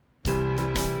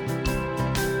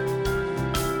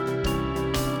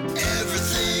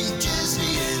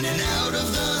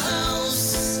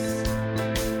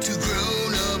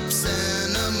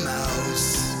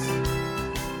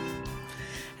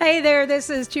Hey there, this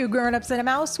is Two Grown-Ups and a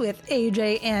Mouse with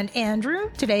AJ and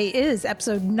Andrew. Today is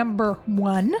episode number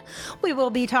 1. We will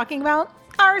be talking about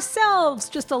ourselves.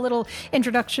 Just a little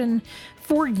introduction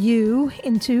for you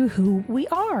into who we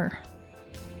are.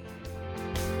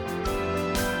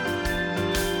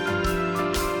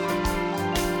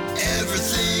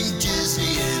 Everything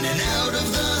Disney in and out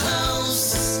of the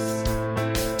house.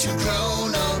 Two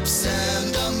grown-ups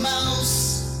and a mouse.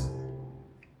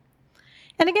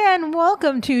 And again,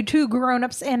 welcome to Two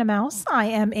Grown-Ups and a Mouse. I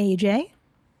am AJ.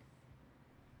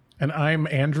 And I'm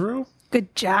Andrew.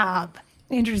 Good job.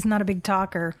 Andrew's not a big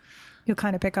talker. You'll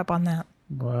kind of pick up on that.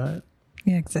 What?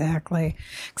 Yeah, exactly.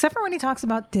 Except for when he talks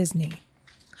about Disney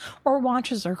or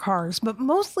watches or cars, but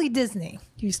mostly Disney.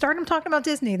 If you start him talking about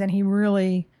Disney, then he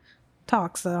really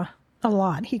talks a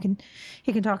lot. He can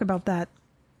talk about that.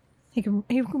 He can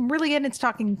really get into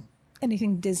talking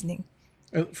anything Disney.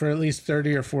 For at least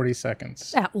 30 or 40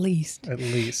 seconds. At least.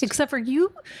 Except for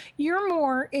you're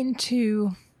more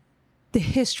into the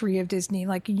history of Disney.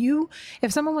 Like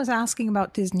if someone was asking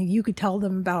about Disney, you could tell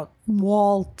them about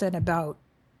Walt and about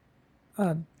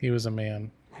He was a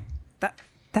man.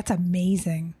 that's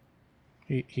amazing.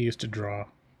 He used to draw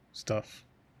stuff.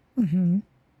 Mm-hmm.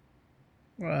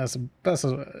 Well,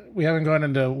 we haven't gone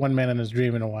into One Man in His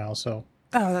Dream in a while, so.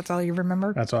 Oh, that's all you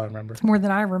remember? That's all I remember. It's more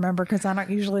than I remember because I don't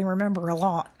usually remember a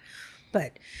lot.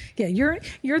 But yeah,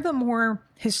 you're the more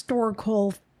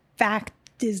historical fact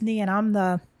Disney, and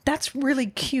I'm that's really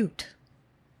cute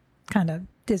kind of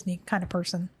Disney kind of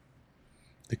person.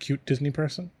 The cute Disney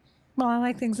person? Well, I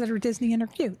like things that are Disney and are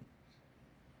cute.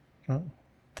 Oh.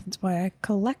 That's why I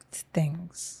collect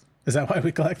things. Is that why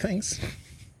we collect things?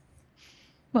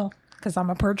 Well, because I'm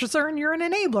a purchaser and you're an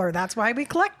enabler. That's why we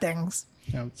collect things.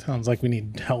 Yeah, it sounds like we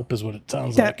need help is what it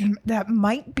sounds like. That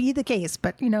might be the case,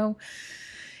 but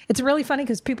it's really funny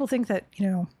because people think that,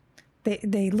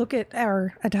 they look at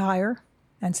our attire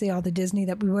and see all the Disney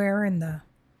that we wear and the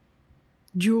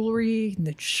jewelry and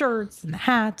the shirts and the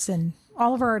hats and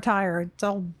all of our attire. It's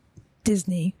all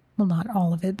Disney. Well, not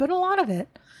all of it, but a lot of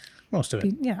it. Most of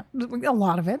it. Yeah, a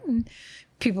lot of it. And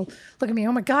people look at me,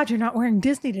 oh my God, you're not wearing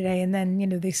Disney today. And then,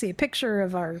 they see a picture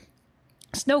of our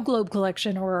Snow Globe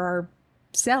collection or our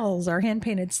cells, our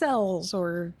hand-painted cells,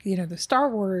 or, the Star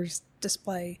Wars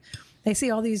display. They see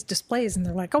all these displays and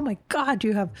they're like, oh my God,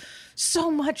 you have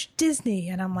so much Disney.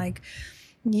 And I'm like,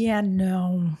 yeah,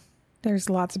 no. There's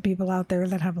lots of people out there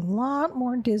that have a lot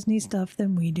more Disney stuff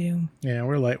than we do. Yeah,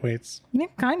 we're lightweights. Yeah,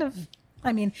 kind of.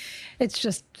 I mean, it's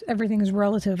just everything is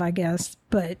relative, I guess.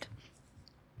 But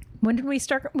when did we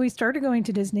start? We started going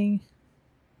to Disney.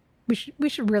 We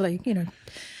should really,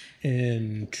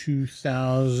 In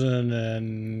 2000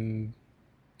 and...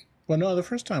 Well, no, the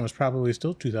first time was probably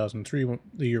still 2003,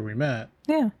 the year we met.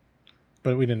 Yeah.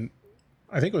 But we didn't...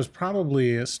 I think it was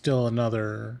probably still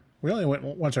another... We only went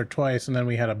once or twice, and then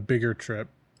we had a bigger trip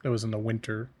that was in the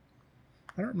winter.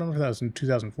 I don't remember if that was in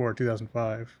 2004 or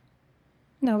 2005.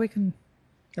 No, we can...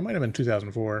 It might have been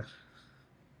 2004.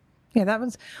 Yeah, that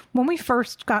was... When we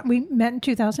met in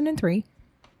 2003.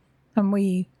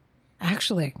 And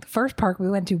actually, the first park we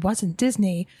went to wasn't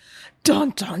Disney.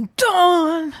 Dun, dun,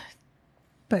 dun!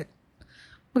 But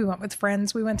we went with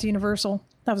friends. We went to Universal.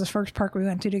 That was the first park we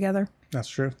went to together. That's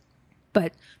true.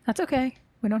 But that's okay.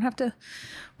 We don't have to...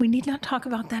 We need not talk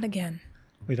about that again.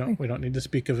 We don't need to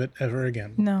speak of it ever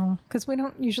again. No, because we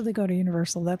don't usually go to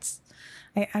Universal.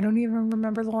 I don't even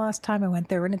remember the last time I went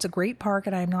there. And it's a great park,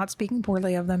 and I am not speaking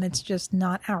poorly of them. It's just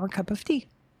not our cup of tea.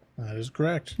 That is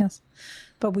correct. Yes.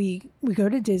 But we go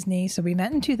to Disney. So we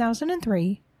met in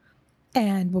 2003.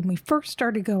 And when we first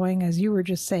started going, as you were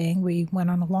just saying, we went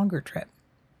on a longer trip.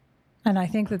 And I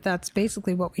think that that's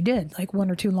basically what we did, like 1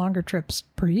 or 2 longer trips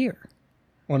per year.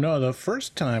 Well, no, the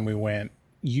first time we went,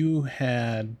 you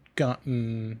had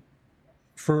gotten,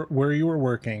 for where you were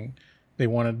working, they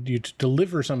wanted you to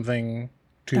deliver something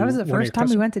to... That was the first time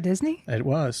we went to Disney? It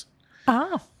was.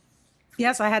 Oh.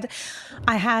 Yes, I had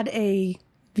a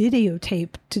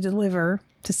videotape to deliver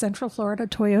to Central Florida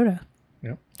Toyota.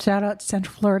 Yep. Shout out to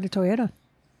Central Florida Toyota.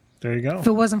 There you go. If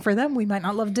it wasn't for them, we might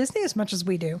not love Disney as much as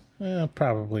we do.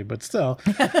 Probably, but still.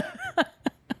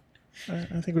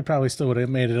 I think we probably still would have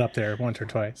made it up there once or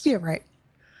twice. Yeah, right.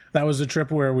 That was a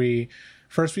trip where we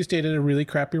stayed at a really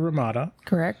crappy Ramada.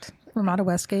 Correct. Ramada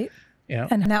Westgate. Yeah.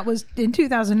 And that was in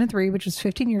 2003, which was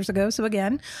 15 years ago. So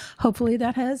again, hopefully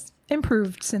that has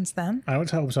improved since then. I would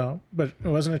hope so, but it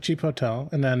wasn't a cheap hotel.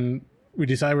 And then we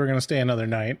decided we were going to stay another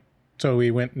night. So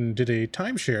we went and did a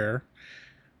timeshare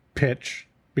pitch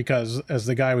because as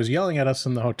the guy was yelling at us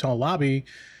in the hotel lobby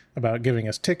about giving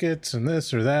us tickets and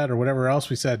this or that or whatever else,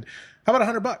 we said, how about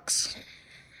 $100?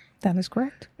 That is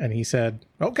correct. And he said,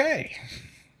 okay.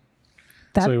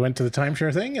 That, So we went to the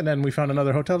timeshare thing, and then we found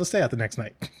another hotel to stay at the next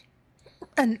night.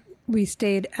 and we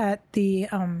stayed at the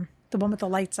one with the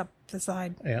lights up the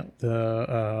side, Yeah,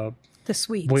 the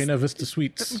suites. Buena Vista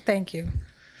Suites. Thank you.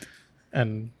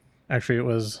 And actually, it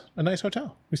was a nice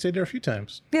hotel. We stayed there a few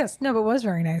times. Yes, no, it was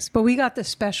very nice. But we got the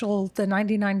special, the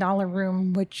 $99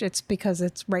 room, which it's because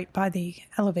it's right by the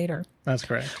elevator. That's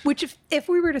correct. Which, if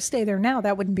we were to stay there now,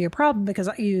 that wouldn't be a problem because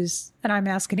I use an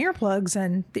iMask and earplugs,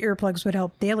 and the earplugs would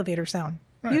help the elevator sound.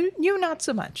 Right. You not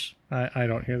so much. I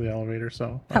don't hear the elevator,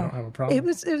 so I don't have a problem. It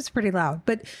was pretty loud,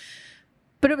 but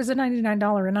it was a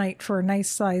 $99 a night for a nice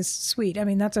size suite. I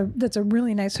mean, that's a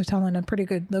really nice hotel in a pretty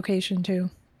good location too.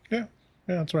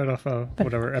 Yeah, it's right off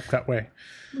whatever Epcot Way.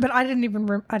 But I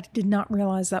did not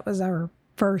realize that was our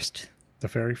first. The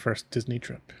very first Disney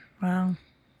trip. Wow,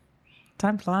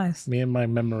 time flies. Me and my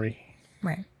memory.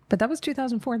 Right, but that was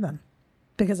 2004 then,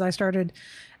 because I started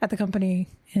at the company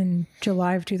in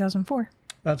July of 2004.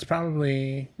 That's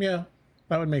probably, yeah,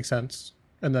 that would make sense.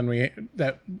 And then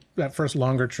that first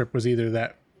longer trip was either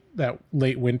that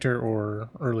late winter or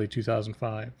early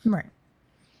 2005, Right.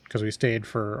 because we stayed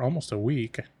for almost a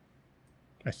week,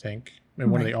 I think,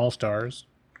 in one of the All-Stars.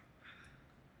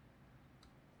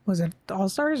 Was it All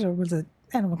Stars or was it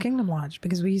Animal Kingdom Lodge?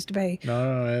 Because we used to pay.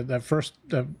 No,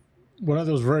 one of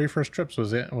those very first trips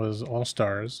was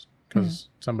All-Stars, because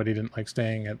somebody didn't like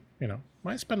staying at,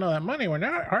 why spend all that money when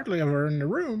they're hardly ever in the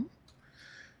room?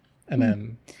 And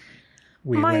then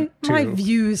My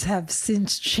views have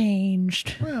since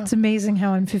changed. Well. It's amazing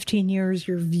how in 15 years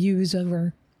your views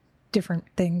over different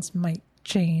things might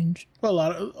change.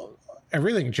 Well,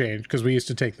 everything changed because we used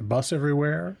to take the bus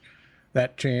everywhere.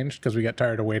 That changed because we got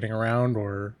tired of waiting around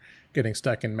or getting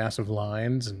stuck in massive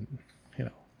lines. And,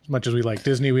 as much as we like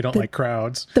Disney, we don't like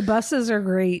crowds. The buses are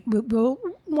great.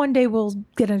 One day we'll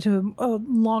get into a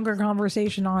longer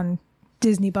conversation on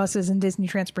Disney buses and Disney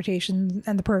transportation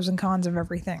and the pros and cons of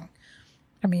everything.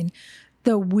 I mean,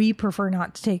 though we prefer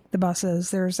not to take the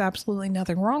buses, there's absolutely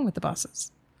nothing wrong with the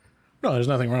buses. No, there's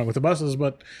nothing wrong with the buses,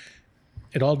 but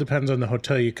it all depends on the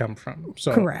hotel you come from.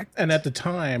 So, Correct. And at the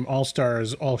time, All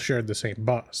Stars all shared the same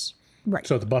bus. Right.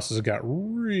 So the buses got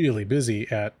really busy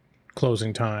at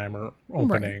closing time or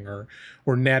opening or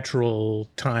natural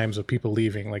times of people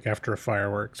leaving, like after a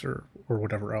fireworks or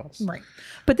whatever else. Right.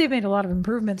 But they've made a lot of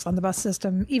improvements on the bus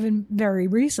system, even very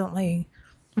recently,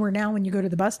 where now when you go to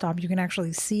the bus stop, you can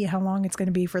actually see how long it's going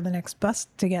to be for the next bus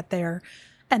to get there.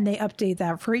 And they update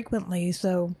that frequently.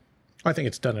 So I think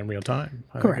it's done in real time.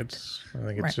 Correct. I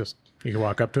think it's Right. just, you can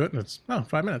walk up to it and it's,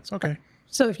 5 minutes. Okay.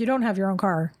 So if you don't have your own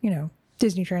car,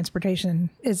 Disney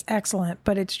transportation is excellent,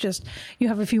 but it's just you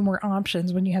have a few more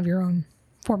options when you have your own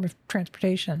form of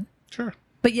transportation. Sure.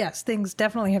 But yes, things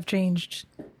definitely have changed.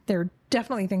 There are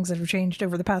definitely things that have changed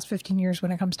over the past 15 years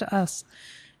when it comes to us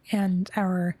and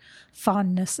our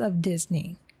fondness of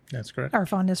Disney, That's correct. our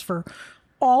fondness for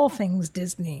all things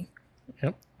Disney.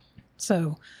 Yep.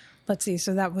 So let's see.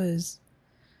 So that was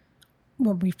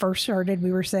when we first started,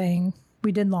 we were saying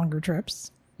we did longer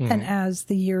trips. And as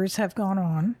the years have gone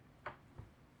on,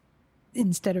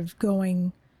 instead of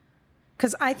going,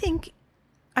 because I think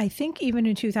even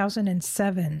in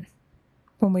 2007,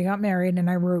 when we got married and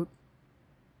I wrote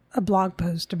a blog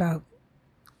post about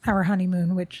our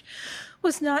honeymoon, which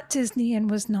was not Disney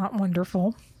and was not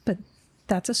wonderful, but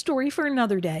that's a story for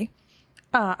another day.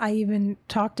 I even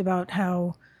talked about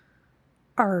how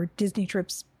our Disney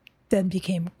trips then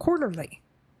became quarterly.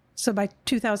 So by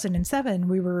 2007,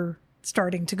 we were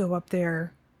starting to go up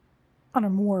there on a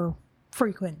more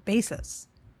frequent basis.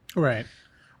 Right.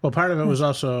 Well, part of it was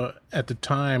also at the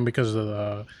time because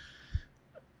of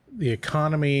the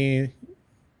economy.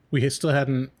 We still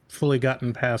hadn't fully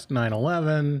gotten past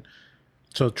 9/11,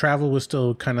 so travel was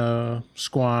still kind of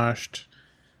squashed.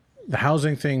 The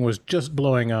housing thing was just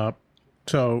blowing up,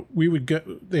 so we would go.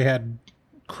 They had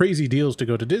crazy deals to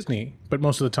go to Disney, but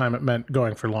most of the time it meant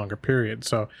going for longer periods.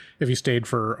 So if you stayed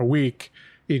for a week,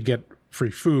 you'd get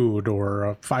free food or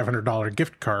a $500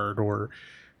 gift card, or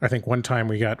I think one time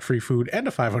we got free food and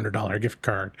a $500 gift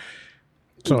card.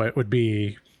 So it would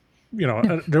be,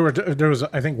 there was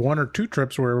I think one or two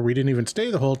trips where we didn't even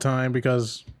stay the whole time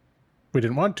because we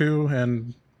didn't want to,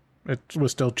 and it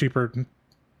was still cheaper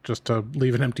just to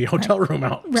leave an empty hotel room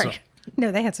out. Right. So.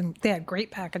 No, they had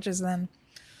great packages then.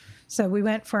 So we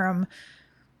went from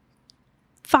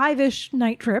 5-ish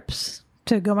night trips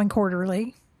to going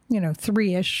quarterly,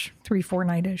 3-ish, 3-4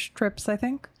 night-ish trips, I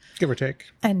think. Give or take.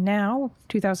 And now,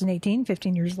 2018,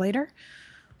 15 years later,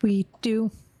 we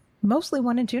do mostly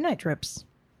 1 and 2 night trips.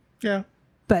 Yeah.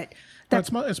 But that's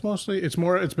It's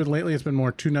been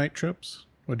more 2 night trips.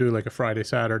 would do like a Friday,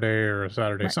 Saturday, or a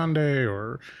Saturday, Sunday,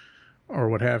 or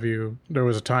what have you. There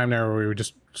was a time there where we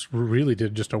just really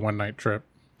did just a one-night trip.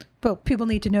 But people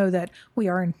need to know that we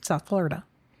are in South Florida.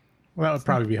 Well, that would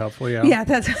probably be helpful, yeah. Yeah,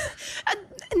 that's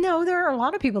no. There are a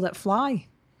lot of people that fly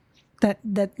that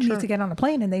need to get on a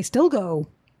plane, and they still go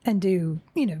and do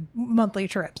monthly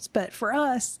trips. But for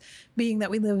us, being that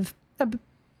we live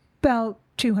about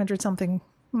 200 something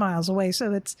miles away,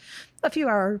 so it's a few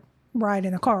hour ride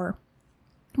in a car,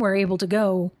 we're able to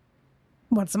go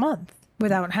once a month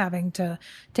without having to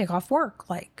take off work.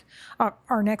 Like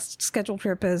our next scheduled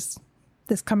trip is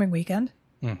this coming weekend,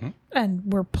 and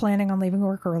we're planning on leaving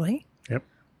work early. Yep.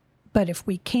 But if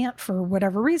we can't for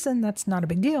whatever reason, that's not a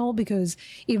big deal, because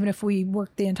even if we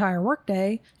work the entire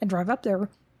workday and drive up there,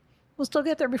 we'll still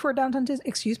get there before downtown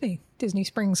Disney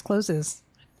Springs closes.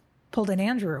 Pulled in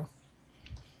Andrew.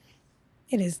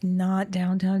 It is not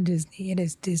downtown Disney. It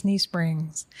is Disney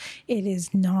Springs. It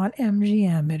is not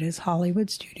MGM. It is Hollywood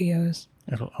Studios.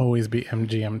 It'll always be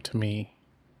MGM to me.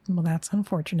 Well, that's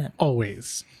unfortunate.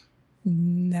 Always.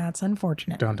 That's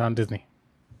unfortunate. Downtown Disney.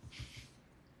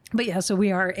 But yeah, so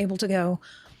we are able to go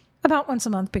about once a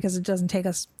month because it doesn't take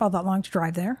us all that long to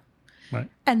drive there. Right.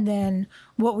 And then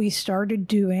what we started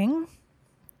doing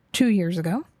 2 years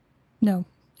ago, no,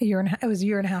 it was a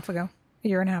year and a half ago.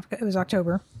 It was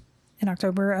October. In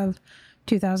October of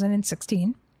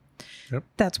 2016. Yep.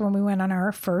 That's when we went on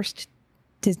our first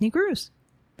Disney cruise.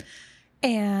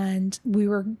 And we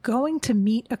were going to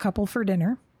meet a couple for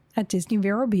dinner at Disney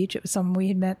Vero Beach. It was someone we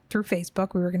had met through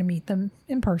Facebook. We were going to meet them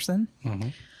in person.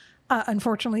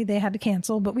 Unfortunately, they had to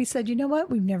cancel, but we said, you know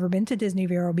what? We've never been to Disney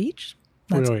Vero Beach.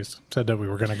 We always said that we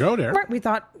were going to go there. Right. We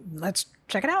thought, let's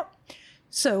check it out.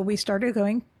 So we started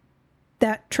going.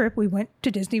 That trip, we went to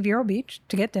Disney Vero Beach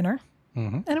to get dinner.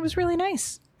 And it was really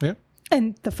nice. Yep.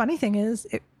 And the funny thing is,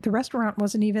 the restaurant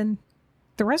wasn't even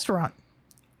the restaurant.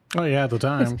 Oh, yeah, at the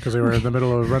time, because they were in the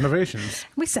middle of renovations.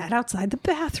 We sat outside the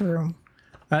bathroom.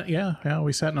 Yeah,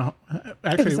 we sat in a...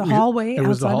 Actually, it was the hallway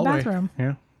outside the bathroom.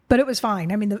 Yeah. But it was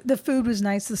fine. I mean, the food was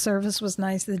nice. The service was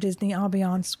nice. The Disney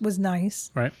ambiance was nice.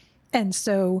 Right. And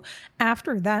so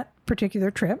after that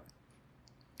particular trip,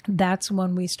 that's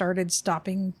when we started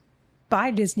stopping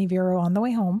by Disney Vero on the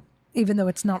way home. Even though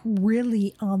it's not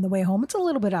really on the way home. It's a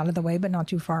little bit out of the way, but not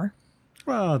too far.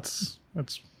 Well, it's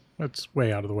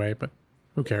way out of the way, but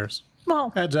who cares?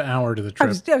 Well, adds an hour to the trip.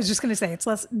 I was just going to say, it's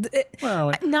less...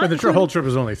 Well, the whole trip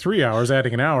is only 3 hours.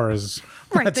 Adding an hour is...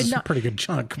 Right, that's a pretty good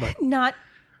chunk. But not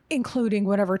including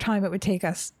whatever time it would take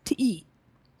us to eat.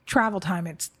 Travel time,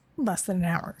 it's less than an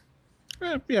hour.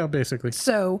 Yeah, basically.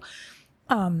 So,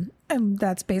 and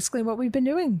that's basically what we've been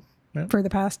doing. Yep. For the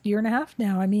past year and a half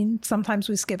now. I mean, sometimes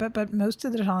we skip it, but most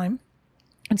of the time,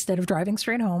 instead of driving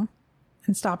straight home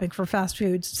and stopping for fast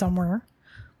food somewhere,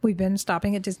 we've been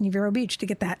stopping at Disney Vero Beach to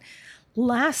get that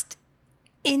last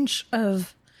inch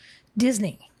of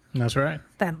Disney. That's right.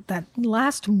 That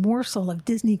last morsel of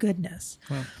Disney goodness.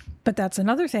 Well, but that's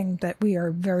another thing that we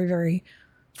are very, very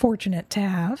fortunate to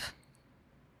have.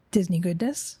 Disney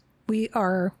goodness. We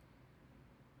are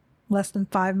less than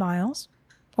 5 miles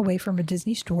away from a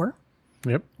Disney store.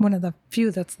 Yep. One of the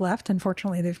few that's left.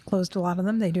 Unfortunately, they've closed a lot of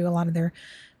them. They do a lot of their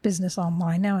business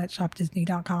online now at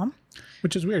shopdisney.com.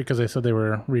 Which is weird because they said they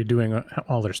were redoing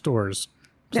all their stores.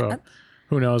 So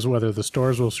who knows whether the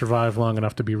stores will survive long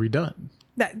enough to be redone.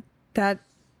 That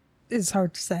is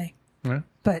hard to say. Yeah.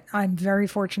 But I'm very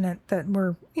fortunate that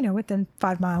we're, within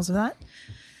 5 miles of that.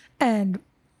 And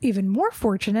even more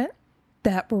fortunate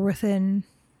that we're within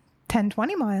 10,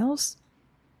 20 miles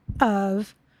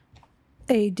of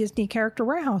a Disney Character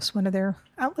Warehouse, one of their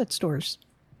outlet stores.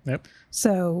 Yep.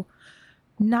 So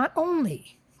not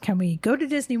only can we go to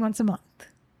Disney once a month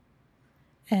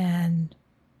and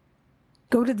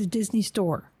go to the Disney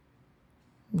store,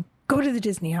 go to the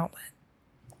Disney outlet,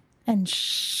 and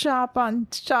shop on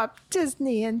Shop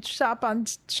Disney and shop on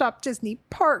Shop Disney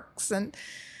Parks and,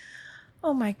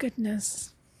 oh my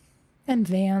goodness, and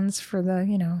vans for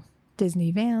the,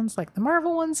 Disney vans like the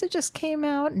Marvel ones that just came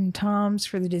out, and Toms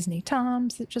for the Disney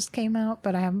Toms that just came out,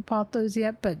 but I haven't bought those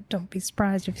yet. But don't be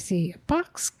surprised if you see a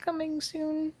box coming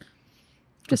soon.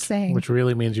 Just saying. Which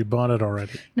really means you bought it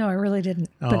already. No, I really didn't.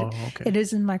 But okay. It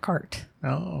is in my cart.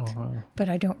 Oh. But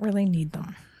I don't really need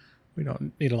them. We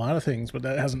don't need a lot of things, but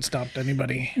that hasn't stopped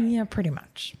anybody. Yeah, pretty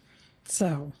much.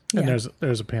 So, yeah. And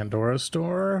there's a Pandora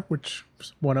store, which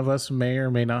one of us may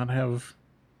or may not have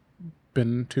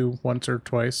been to once or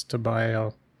twice to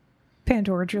buy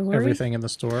Pandora jewelry. Everything in the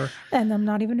store. And I'm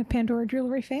not even a Pandora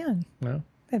jewelry fan. No.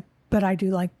 But I do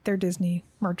like their Disney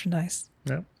merchandise.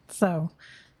 Yep. So,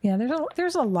 yeah,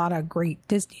 there's a lot of great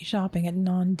Disney shopping at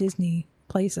non-Disney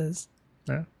places.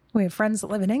 Yeah. We have friends that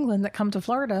live in England that come to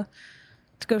Florida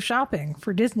to go shopping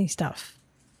for Disney stuff,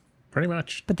 Pretty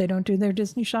much. but they don't do their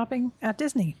Disney shopping at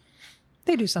Disney.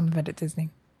 They do some of it at Disney,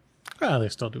 Well, they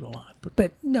still do a lot, but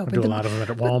but no, but do a lot of them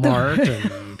at Walmart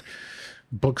and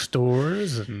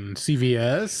bookstores and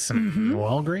CVS and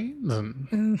Walgreens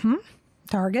and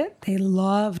Target, they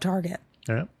love Target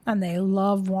yeah. and they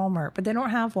love Walmart, but they don't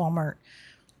have Walmart.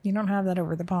 You don't have that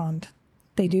over the pond.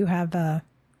 They do have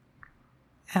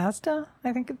Asda,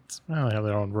 I think it's. Well, they have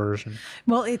their own version.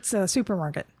 Well, it's a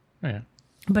supermarket, Yeah.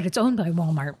 but it's owned by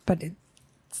Walmart, but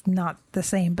it's not the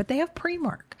same. But they have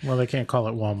Primark. Well, they can't call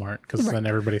it Walmart because then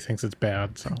everybody thinks it's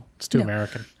bad, so it's too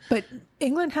American. But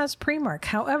England has Primark.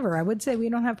 However, I would say we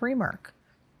don't have Primark.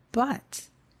 But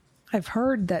I've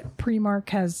heard that Primark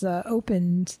has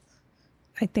opened,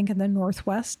 I think, in the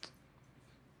Northwest.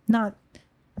 Not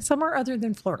somewhere other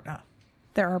than Florida.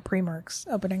 There are Primarks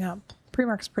opening up.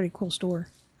 Primark's a pretty cool store.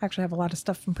 I actually have a lot of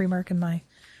stuff from Primark in my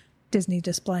Disney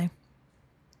display.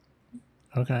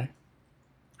 Okay.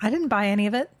 I didn't buy any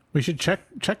of it. We should check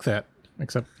that,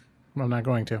 except I'm not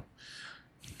going to.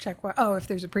 Check what? Oh, if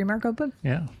there's a Primark open?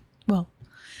 Yeah. Well,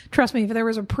 trust me, if there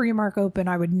was a Primark open,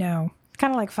 I would know.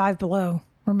 Kind of like Five Below.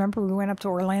 Remember we went up to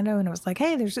Orlando and it was like,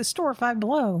 hey, there's this store, Five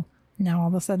Below. Now all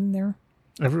of a sudden they're,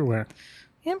 Everywhere.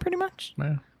 yeah, pretty much.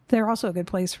 Yeah. They're also a good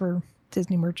place for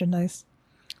Disney merchandise.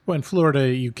 Well, in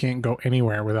Florida, you can't go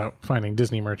anywhere without finding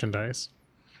Disney merchandise.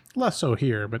 Less so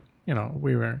here, but,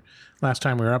 last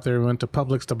time we were up there, we went to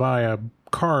Publix to buy a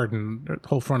card, and the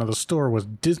whole front of the store was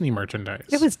Disney merchandise.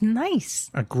 It was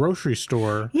nice. A grocery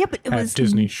store Yeah, but it had was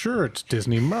Disney shirts,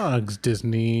 Disney mugs,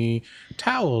 Disney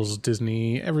towels,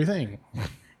 Disney everything.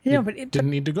 Yeah, but it,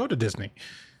 Didn't need to go to Disney.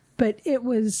 but it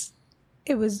was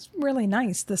really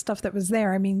nice, the stuff that was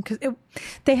there. I mean, because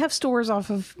they have stores off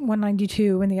of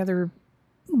 192 and the other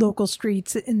local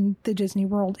streets in the Disney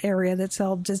World area that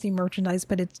sell Disney merchandise,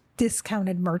 but it's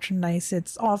discounted merchandise.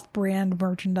 It's off-brand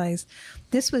merchandise.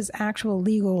 This was actual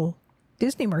legal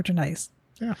Disney merchandise.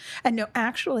 Yeah. And no,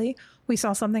 actually, we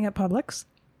saw something at Publix,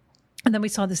 and then we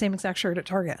saw the same exact shirt at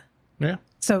Target. Yeah.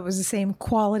 So it was the same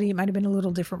quality. It might have been a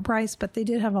little different price, but they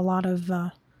did have a lot of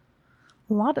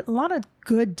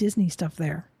good Disney stuff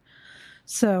there.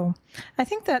 So I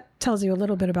think that tells you a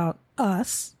little bit about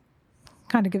us.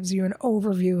 Kind of gives you an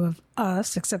overview of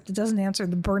us, except it doesn't answer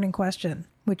the burning question,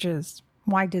 which is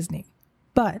why Disney?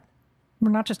 But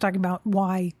we're not just talking about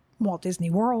why Walt Disney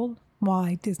World,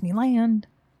 why Disneyland,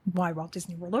 why Walt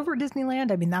Disney World over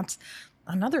Disneyland. I mean, that's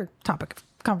another topic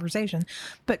of conversation,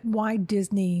 but why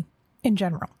Disney in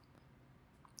general?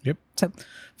 Yep. So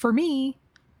for me,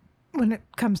 when it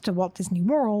comes to Walt Disney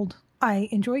World, I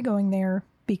enjoy going there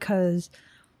because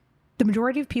the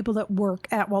majority of people that work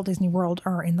at Walt Disney World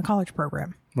are in the college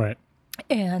program. Right.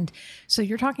 And so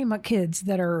you're talking about kids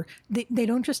that are, they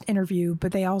don't just interview,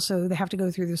 but they have to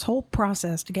go through this whole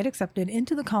process to get accepted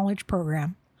into the college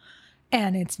program.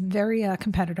 And it's very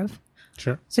competitive.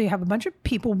 Sure. So you have a bunch of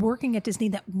people working at Disney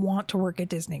that want to work at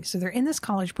Disney. So they're in this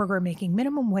college program making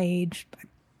minimum wage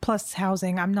plus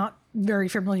housing. I'm not very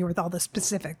familiar with all the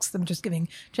specifics. I'm just giving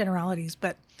generalities,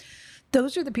 but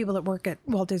those are the people that work at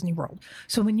Walt Disney World.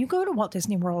 So when you go to Walt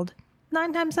Disney World,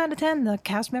 9 times out of 10, the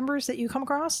cast members that you come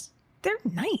across, they're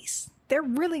nice. They're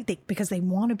really, because they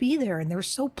want to be there and they're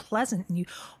so pleasant. And you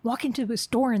walk into a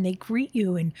store and they greet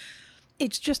you and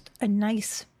it's just a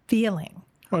nice feeling.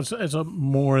 Well, it's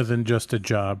more than just a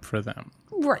job for them.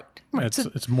 Right.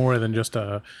 It's more than just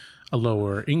a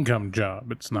lower income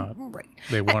job. It's not. Right.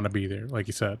 They want to be there, like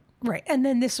you said. Right. And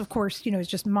then this, of course, is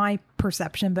just my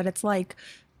perception, but it's like,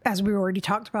 as we already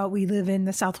talked about, we live in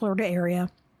the South Florida area.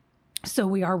 So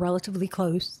we are relatively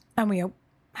close and we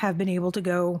have been able to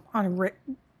go on a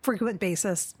frequent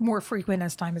basis, more frequent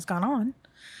as time has gone on.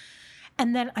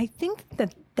 And then I think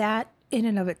that in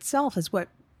and of itself is what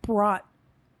brought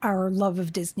our love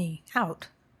of Disney out.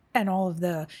 And all of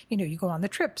the, you go on the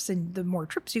trips, and the more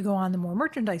trips you go on, the more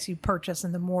merchandise you purchase,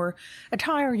 and the more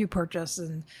attire you purchase,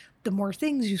 and the more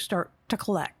things you start to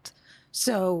collect.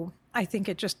 So I think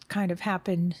it just kind of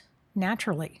happened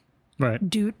naturally. Right.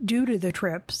 Due to the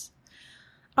trips.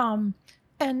 And,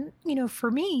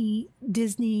 for me,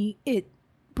 Disney, it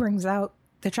brings out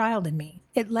the child in me.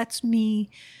 It lets me,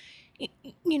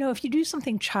 if you do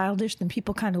something childish, then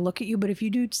people kind of look at you. But if you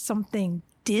do something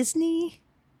Disney,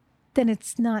 then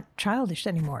it's not childish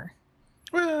anymore.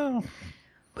 Well,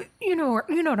 But you know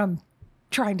what I'm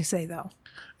trying to say, though.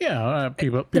 yeah.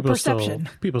 People perception.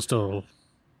 still.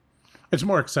 It's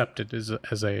more accepted as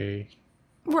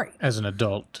Right. an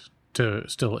adult to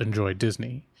still enjoy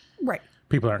Disney. Right.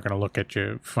 People aren't going to look at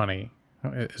you funny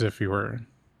as if you were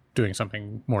doing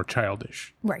something more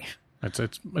childish. Right.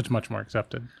 It's much more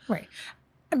accepted. Right.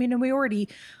 I mean, and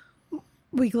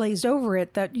we glazed over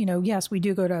it that, yes, we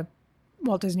do go to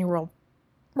Walt Disney World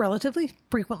relatively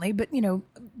frequently, but,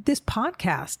 this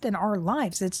podcast and our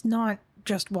lives, it's not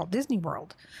just Walt Disney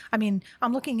World. I mean,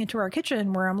 I'm looking into our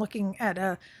kitchen where I'm looking at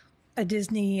a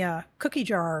Disney cookie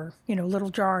jar, little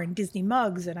jar and Disney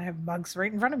mugs, and I have mugs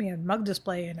right in front of me, a mug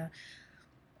display and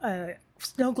a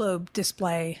snow globe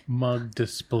display. Mug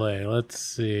display. Let's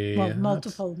see. Well,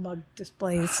 multiple mug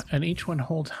displays. And each one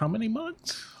holds how many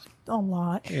mugs? A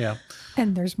lot. Yeah.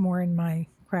 And there's more in my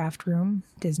craft room,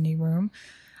 Disney room.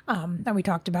 And we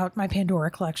talked about my Pandora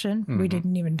collection. We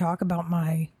didn't even talk about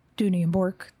my Dooney and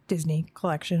Bourke Disney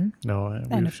collection. No,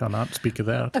 we shall not speak of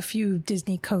that. A few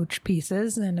Disney Coach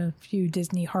pieces and a few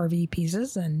Disney Harvey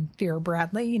pieces and Vera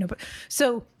Bradley, But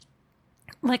so,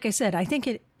 like I said, I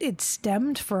think it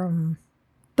stemmed from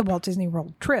the Walt Disney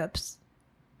World trips,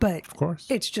 but Of course.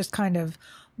 it's just kind of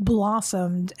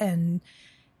blossomed and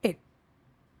it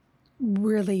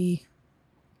really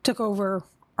took over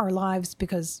our lives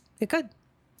because it could.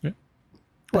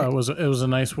 Well, it was a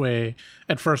nice way.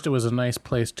 At first, it was a nice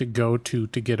place to go to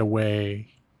get away.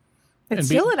 It's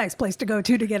still a nice place to go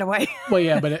to get away. Well,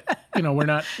 yeah, but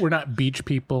we're not beach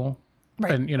people,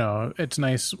 Right. and it's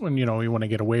nice when you want to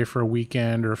get away for a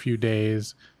weekend or a few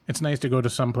days. It's nice to go to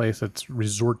some place that's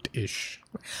resort-ish,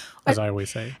 as I always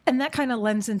say. And that kind of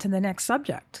lends into the next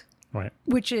subject, Right.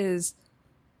 which is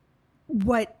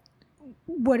what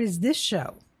is this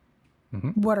show?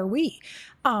 What are we?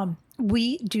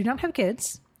 We do not have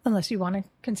kids, unless you want to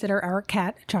consider our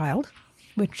cat a child,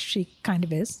 which she kind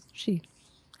of is. She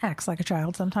acts like a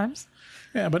child sometimes.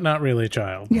 Yeah, but not really a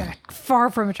child. Yeah,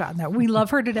 far from a child. No, we love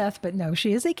her to death, but no,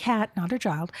 she is a cat, not a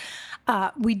child.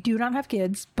 We do not have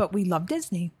kids, but we love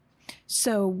Disney.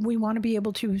 So we want to be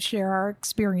able to share our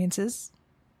experiences,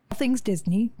 all things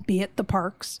Disney, be it the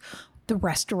parks, the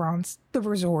restaurants, the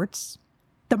resorts,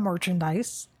 the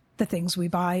merchandise, the things we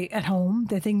buy at home,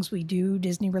 the things we do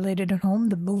Disney related at home,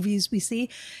 the movies we see,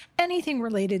 anything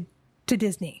related to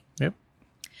Disney. Yep.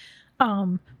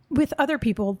 With other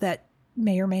people that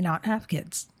may or may not have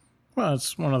kids. Well,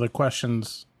 it's one of the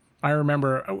questions. I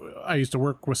remember I used to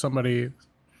work with somebody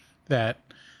that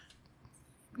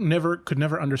could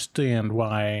never understand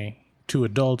why two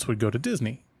adults would go to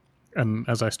Disney. And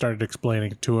as I started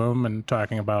explaining it to him and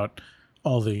talking about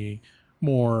all the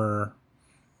more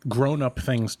grown-up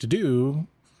things to do,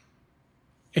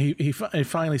 he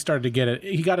finally started to get it.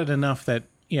 He got it enough that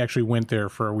he actually went there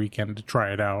for a weekend to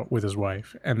try it out with his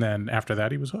wife. And then after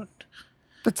that, he was hooked.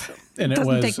 And it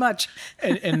doesn't take much.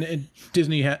 and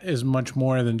Disney is much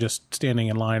more than just standing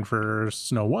in line for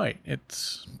Snow White.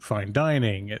 It's fine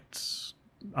dining. It's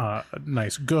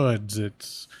nice goods.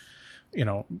 It's,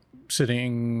 going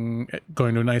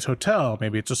to a nice hotel.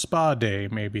 Maybe it's a spa day.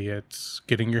 Maybe it's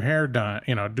getting your hair done,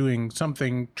 doing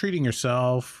something, treating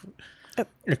yourself.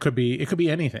 It could be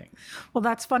anything. Well,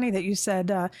 that's funny that you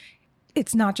said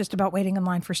it's not just about waiting in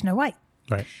line for Snow White.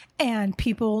 Right. And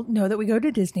people know that we go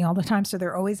to Disney all the time, so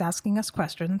they're always asking us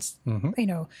questions,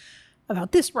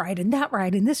 about this ride and that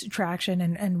ride and this attraction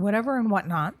and whatever and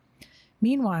whatnot.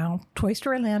 Meanwhile, Toy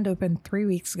Story Land opened 3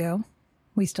 weeks ago.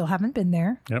 We still haven't been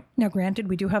there. Yep. Now, granted,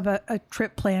 we do have a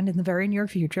trip planned in the very near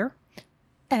future,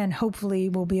 and hopefully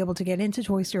we'll be able to get into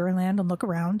Toy Story Land and look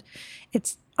around.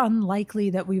 It's unlikely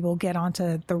that we will get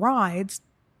onto the rides,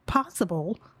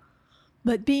 possible,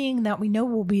 but being that we know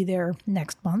we'll be there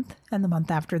next month and the month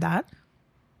after that,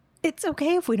 it's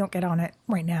okay if we don't get on it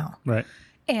right now. Right.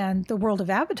 And the World of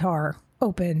Avatar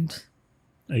opened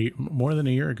more than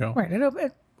a year ago. Right.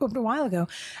 It opened a while ago,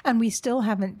 and we still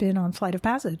haven't been on Flight of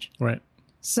Passage. Right.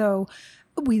 So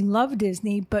we love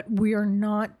Disney, but we are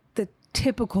not the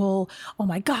typical, oh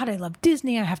my God, I love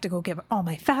Disney. I have to go get all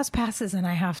my fast passes and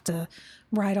I have to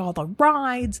ride all the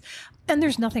rides. And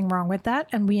there's nothing wrong with that.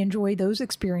 And we enjoy those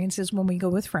experiences when we go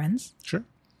with friends. Sure.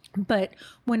 But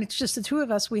when it's just the two of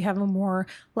us, we have a more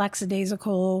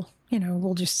lackadaisical,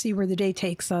 we'll just see where the day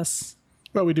takes us.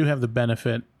 But we do have the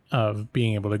benefit of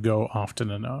being able to go often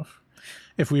enough.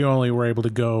 If we only were able to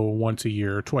go once a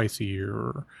year or twice a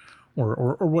year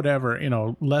or whatever,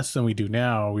 less than we do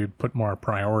now, we'd put more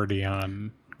priority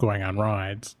on going on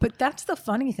rides. But that's the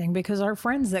funny thing, because our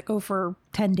friends that go for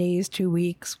 10 days, 2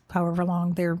 weeks, however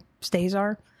long their stays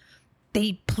are,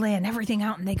 they plan everything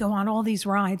out and they go on all these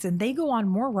rides, and they go on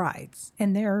more rides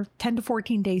in their 10 to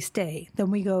 14 day stay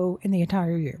than we go in the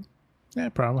entire year. Yeah,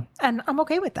 probably. And I'm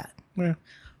okay with that. Yeah.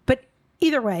 But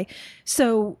either way,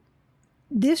 so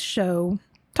this show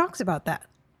talks about that.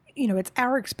 It's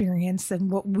our experience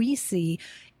and what we see,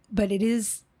 but it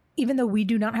is, even though we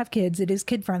do not have kids, it is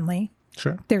kid friendly.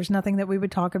 Sure. There's nothing that we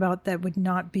would talk about that would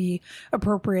not be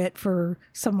appropriate for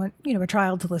someone, a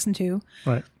child to listen to.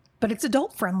 Right. But it's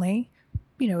adult friendly.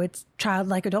 It's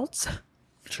childlike adults,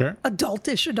 Sure.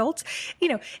 adultish adults.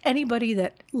 Anybody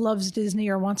that loves Disney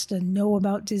or wants to know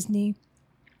about Disney,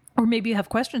 or maybe you have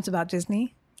questions about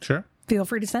Disney, Sure. feel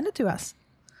free to send it to us.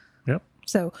 Yep.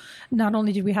 So not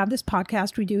only do we have this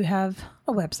podcast, we do have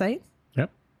a website, Yep.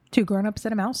 Two Grown-Ups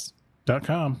and a Mouse.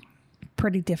 .com.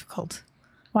 Pretty difficult.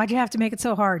 Why'd you have to make it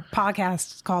so hard?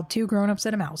 Podcast is called Two Grown-Ups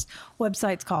and a Mouse.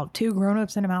 Website's called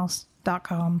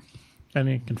twogrownupsandamouse.com. And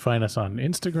you can find us on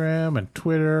Instagram and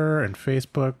Twitter and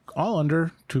Facebook, all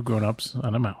under Two Grown-Ups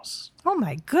and a Mouse. Oh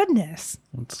my goodness.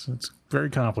 It's very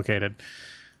complicated.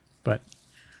 But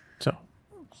so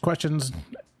questions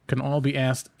can all be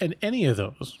asked in any of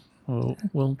those.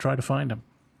 We'll try to find them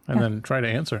and then try to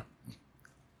answer.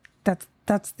 That's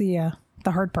the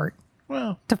hard part.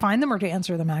 Well, To find them or to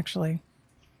answer them, actually.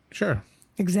 sure.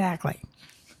 Exactly.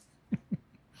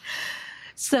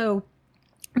 So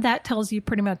that tells you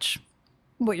pretty much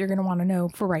what you're going to want to know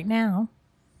for right now.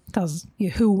 Tells you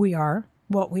who we are,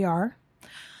 what we are.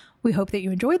 We hope that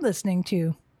you enjoyed listening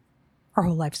to our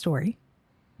whole life story.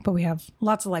 But we have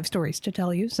lots of life stories to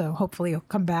tell you, so hopefully you'll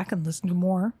come back and listen to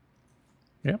more.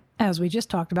 Yep. As we just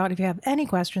talked about, if you have any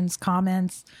questions,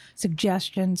 comments,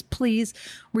 suggestions, please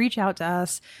reach out to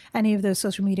us. Any of those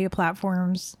social media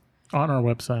platforms. On our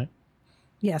website.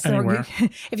 Yes. Anywhere.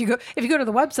 If you go to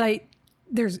the website,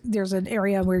 there's an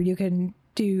area where you can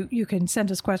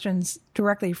send us questions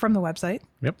directly from the website.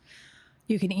 Yep.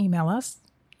 You can email us.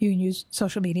 You can use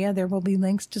social media. There will be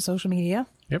links to social media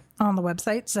Yep. on the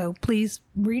website. So please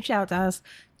reach out to us.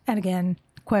 And again,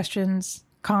 questions,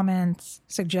 comments,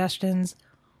 suggestions.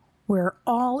 We're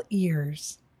all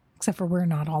ears, except for we're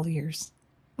not all ears.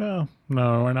 Well,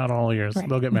 no, we're not all ears. Right.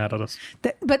 They'll get mad at us.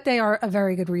 But they are a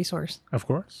very good resource. Of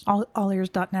course.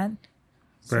 Allears.net.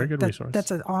 Very good resource. That's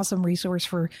an awesome resource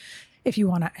for if you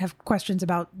want to have questions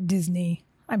about Disney.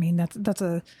 I mean, that's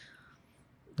a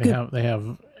They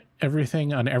have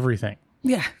everything on everything.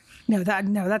 yeah.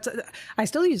 I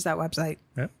still use that website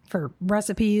Yep. for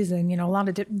recipes and a lot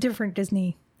of different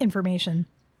Disney information.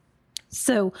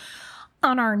 So,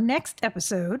 on our next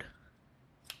episode,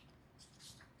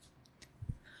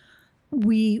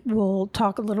 we will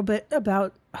talk a little bit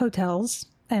about hotels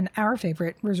and our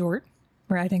favorite resort,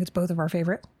 where I think it's both of our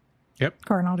favorite, Yep.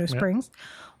 Coronado Springs.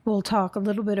 We'll talk a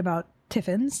little bit about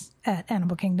Tiffin's at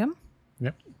Animal Kingdom,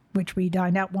 Yep. which we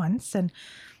dined at once, and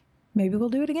maybe we'll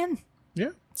do it again Yeah.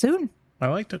 soon. I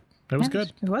liked it. It was Yes,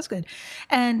 good. It was good.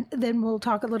 And then we'll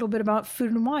talk a little bit about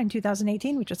Food and Wine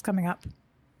 2018, which is coming up.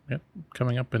 Yep.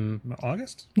 Coming up in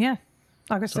August. Yeah.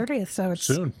 August 30th. So it's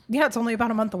soon. Yeah, it's only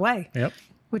about a month away. Yep.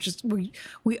 Which is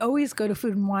we always go to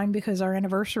Food and Wine because our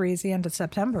anniversary is the end of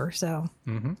September. So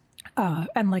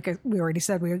and like we already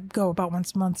said, we go about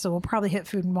once a month, so we'll probably hit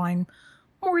Food and Wine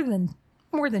more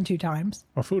than 2 times.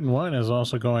 Well, Food and Wine is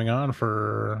also going on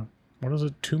for, what is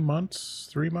it, 2 months,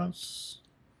 3 months?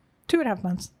 2.5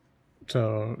 months.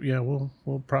 So yeah, we'll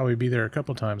probably be there a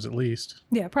couple times at least.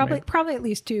 Yeah, probably at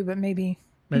least 2, but maybe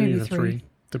Maybe even 3.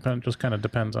 Just kind of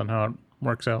depends on how it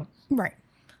works out. Right.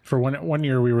 For one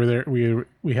year we were there,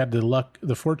 we had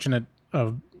the fortunate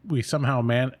of we somehow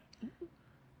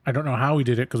I don't know how we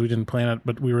did it because we didn't plan it,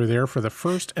 but we were there for the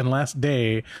first and last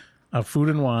day of Food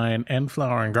and Wine and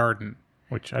Flower and Garden,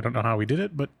 which I don't know how we did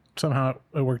it, but somehow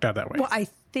it worked out that way. Well, I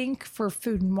think for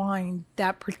Food and Wine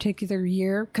that particular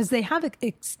year, because they have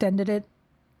extended it,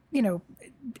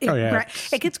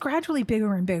 it gets gradually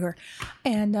bigger and bigger.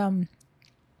 And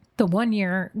the one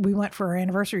year we went for our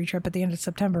anniversary trip at the end of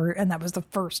September, and that was the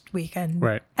first weekend.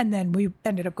 Right. And then we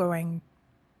ended up going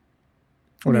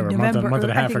Whatever, month and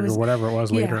a I half think it or was- whatever it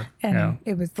was later. And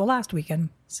it was the last weekend.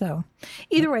 So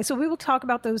either way, so we will talk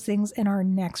about those things in our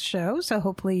next show. So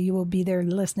hopefully you will be there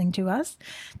listening to us.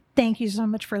 Thank you so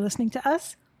much for listening to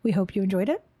us. We hope you enjoyed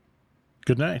it.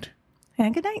 Good night.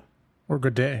 And good night. Or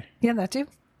good day. Yeah, that too.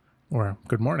 Or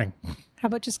good morning. How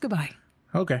about just goodbye?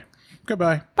 Okay.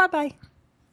 Goodbye. Bye-bye.